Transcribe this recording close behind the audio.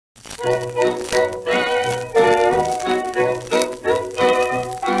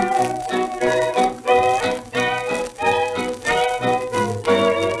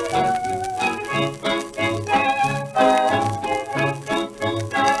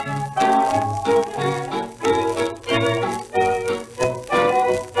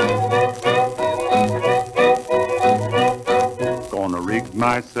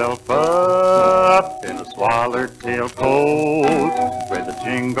myself up in a Swaller-Tail Coat, with a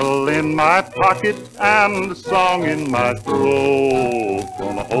jingle in my pocket and a song in my throat.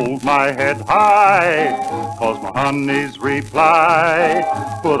 Gonna hold my head high, 'cause my honey's reply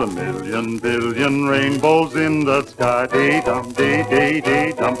put a million billion rainbows in the sky. Dee-dum,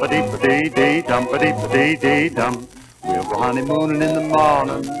 dee-dee-dee-dum, ba-dee-ba-dee-dee-dum, ba-dee-ba-dee-dee-dum. We'll go honeymooning in the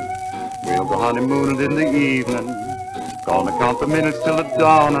morning, we'll go honeymooning in the evening. Gonna count the minutes till it's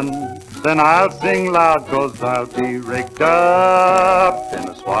dawning, then I'll sing loud, 'cause I'll be rigged up in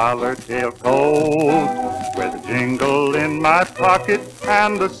a Swaller-Tail Coat, with a jingle in my pocket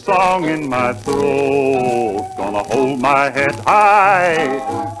and a song in my throat. Gonna hold my head high,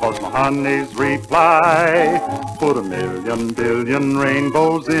 'cause my honey's reply put a million billion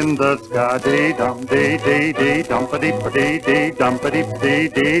rainbows in the sky. Dee-dum, dee-dee-dee-dum, ba-dee-ba-dee-dee-dum,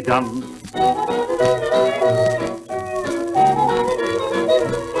 ba-dee-ba-dee-dee-dum.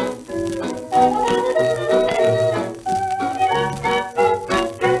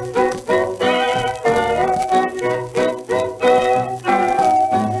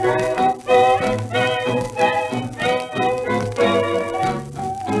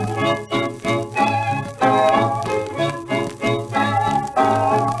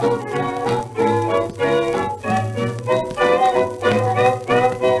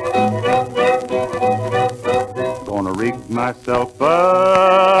 Myself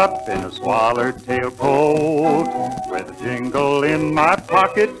up in a Swaller-Tail Coat, with a jingle in my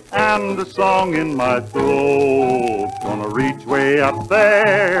pocket and a song in my throat. Gonna reach way up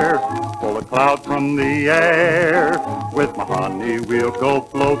there, pull a cloud from the air. With my honey we'll go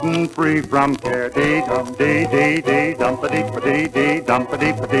floating free from care. Dee-dum, dee-dee-dee-dum, ba-dee-ba-dee-dee-dum,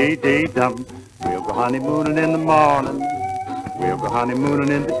 ba-dee-ba-dee-dee-dum. We'll go honeymooning in the morning, we'll go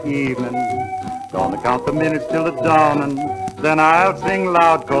honeymooning in the evening. Gonna count the minutes till it's dawning, then I'll sing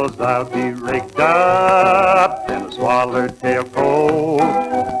loud, 'cause I'll be raked up in a Swaller-Tail Coat,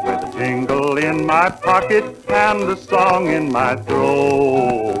 with a jingle in my pocket and a song in my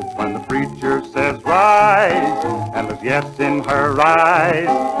throat. When the preacher says rise, and there's yes in her eyes,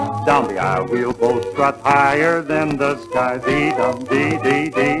 down the aisle we'll both strut higher than the skies. Dee-dum,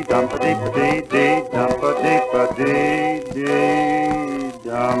 dee-dee-dee-dum, ba-dee-ba-dee-dee-dum,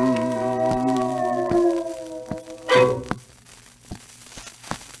 ba-dee-ba-dee-dee-dum.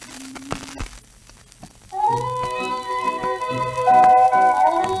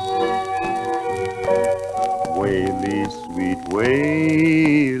 Wailee, sweet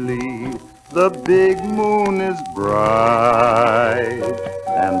Wailee, the big moon is bright,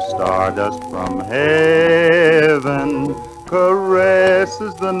 and stardust from heaven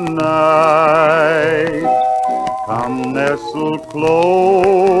caresses the night. Come nestle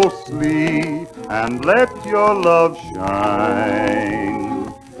closely and let your love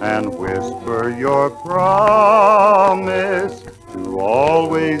shine, and whisper your promise to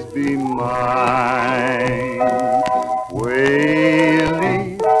always be mine.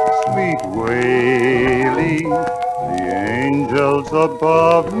 Wailee, sweet Wailee, the angels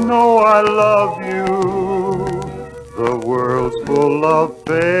above know I love you. The world's full of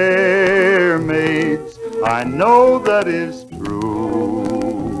fair maids, I know that is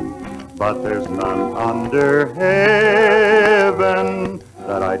true, but there's none under heaven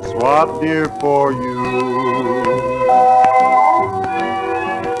that I'd swap dear for you.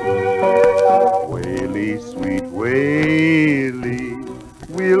 Wailee, sweet Wailee,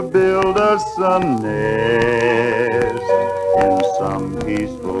 we'll build us a nest in some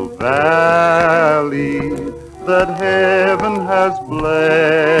peaceful valley that heaven has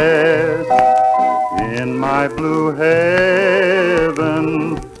blessed. In my blue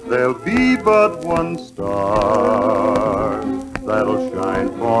heaven there'll be but one star that'll shine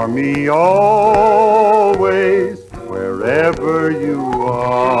for me always, wherever you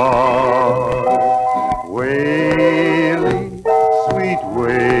are. Wailee, sweet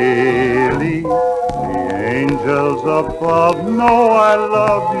Wailee, the angels above know I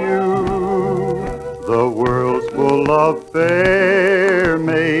love you. The world's full of fair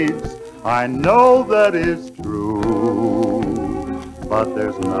maids, I know that is true, but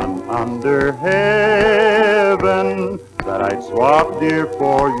there's none under heaven that I'd swap dear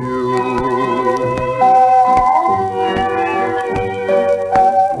for you.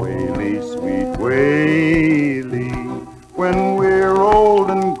 Wailee, sweet Wailee, when we're old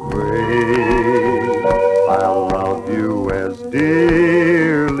and gray, I'll love you as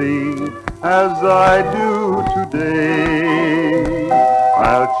dearly as I do today.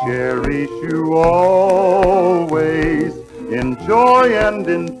 I'll cherish you always, in joy and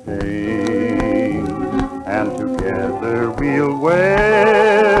in pain, and together we'll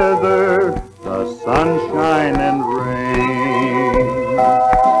weather the sunshine and rain.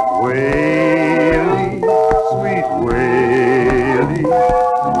 Wailee, sweet Wailee,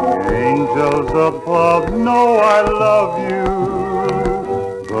 the angels above know I love you.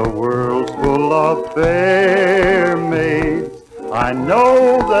 The world's full of fair maids, I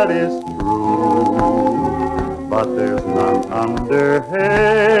know that is true, but there's none under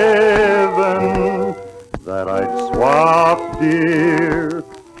heaven that I'd swap, dear,